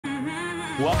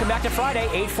Welcome back to Friday,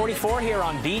 8:44 here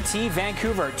on BT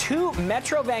Vancouver. Two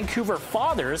Metro Vancouver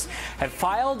fathers have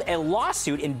filed a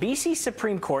lawsuit in BC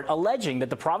Supreme Court alleging that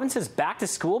the province's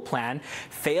back-to-school plan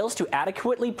fails to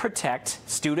adequately protect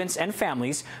students and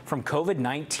families from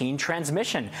COVID-19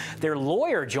 transmission. Their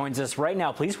lawyer joins us right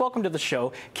now. Please welcome to the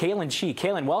show, Kaylin Chi.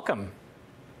 Kaylin, welcome.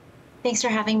 Thanks for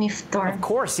having me, Thor. Of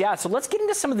course, yeah. So let's get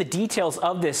into some of the details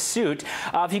of this suit.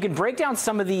 If you can break down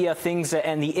some of the things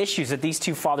and the issues that these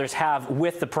two fathers have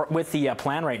with the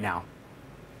plan right now.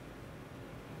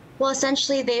 Well,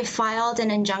 essentially, they've filed an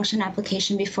injunction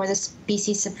application before the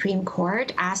BC Supreme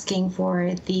Court asking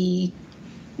for the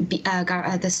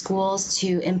schools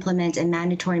to implement a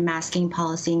mandatory masking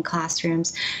policy in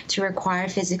classrooms, to require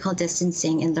physical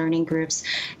distancing in learning groups,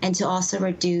 and to also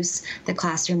reduce the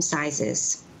classroom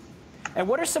sizes. And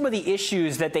what are some of the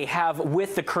issues that they have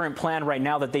with the current plan right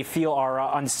now that they feel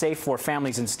are unsafe for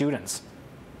families and students?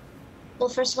 Well,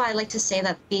 first of all, I'd like to say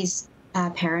that these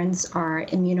parents are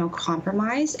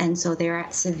immunocompromised, and so they're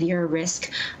at severe risk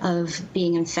of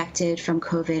being infected from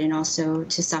COVID and also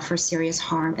to suffer serious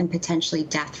harm and potentially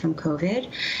death from COVID.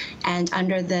 And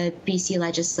under the BC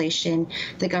legislation,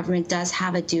 the government does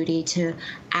have a duty to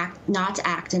not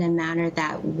act in a manner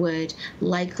that would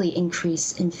likely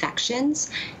increase infections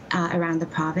around the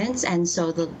province. And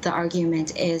so the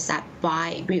argument is that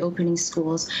by reopening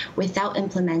schools without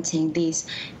implementing these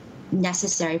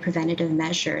necessary preventative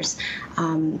measures,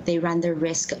 they run the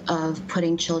risk of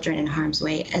putting children in harm's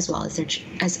way as well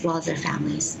as their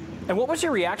families. And what was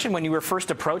your reaction when you were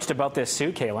first approached about this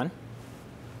suit, Kaylin?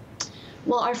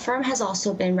 Well, our firm has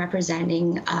also been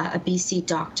representing a BC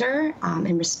doctor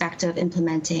in respect of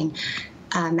implementing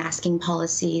masking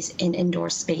policies in indoor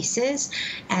spaces.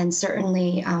 And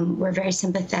certainly we're very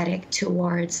sympathetic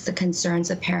towards the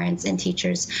concerns of parents and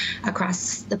teachers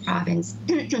across the province.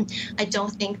 I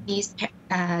don't think these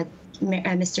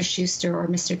Mr. Schuster or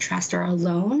Mr. Trust are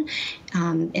alone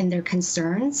in their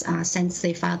concerns. Since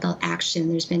they filed the action,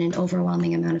 there's been an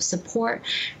overwhelming amount of support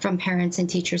from parents and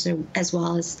teachers as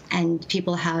well as, and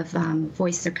people have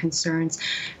voiced their concerns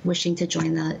wishing to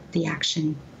join the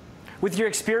action. With your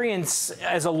experience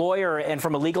as a lawyer and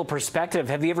from a legal perspective,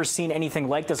 have you ever seen anything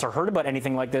like this or heard about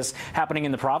anything like this happening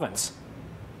in the province?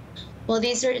 Well,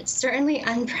 these are certainly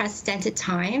unprecedented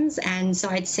times, and so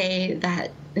I'd say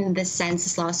that in this sense,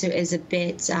 this lawsuit is a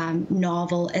bit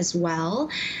novel as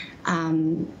well.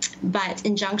 But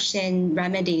injunction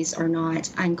remedies are not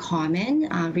uncommon.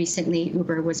 Recently,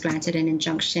 Uber was granted an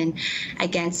injunction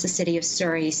against the city of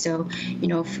Surrey. So, you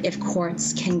know, if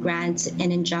courts can grant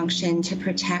an injunction to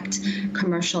protect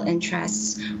commercial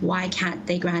interests, why can't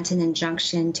they grant an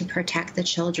injunction to protect the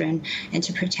children and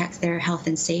to protect their health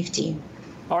and safety?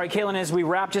 All right, Kaylin, as we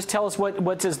wrap, just tell us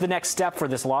what is the next step for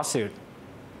this lawsuit?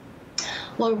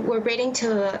 Well, we're waiting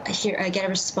to get a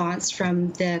response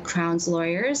from the Crown's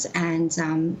lawyers,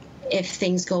 and if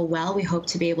things go well, we hope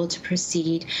to be able to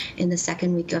proceed in the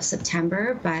second week of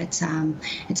September, but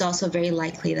it's also very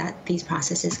likely that these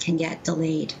processes can get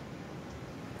delayed.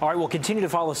 All right, we'll continue to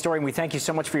follow the story, and we thank you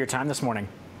so much for your time this morning.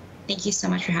 Thank you so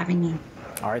much for having me.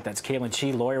 All right, that's Kaylin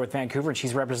Chi, lawyer with Vancouver, and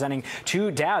she's representing two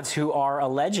dads who are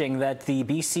alleging that the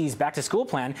BC's back-to-school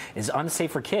plan is unsafe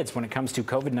for kids when it comes to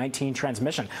COVID-19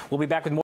 transmission. We'll be back with more.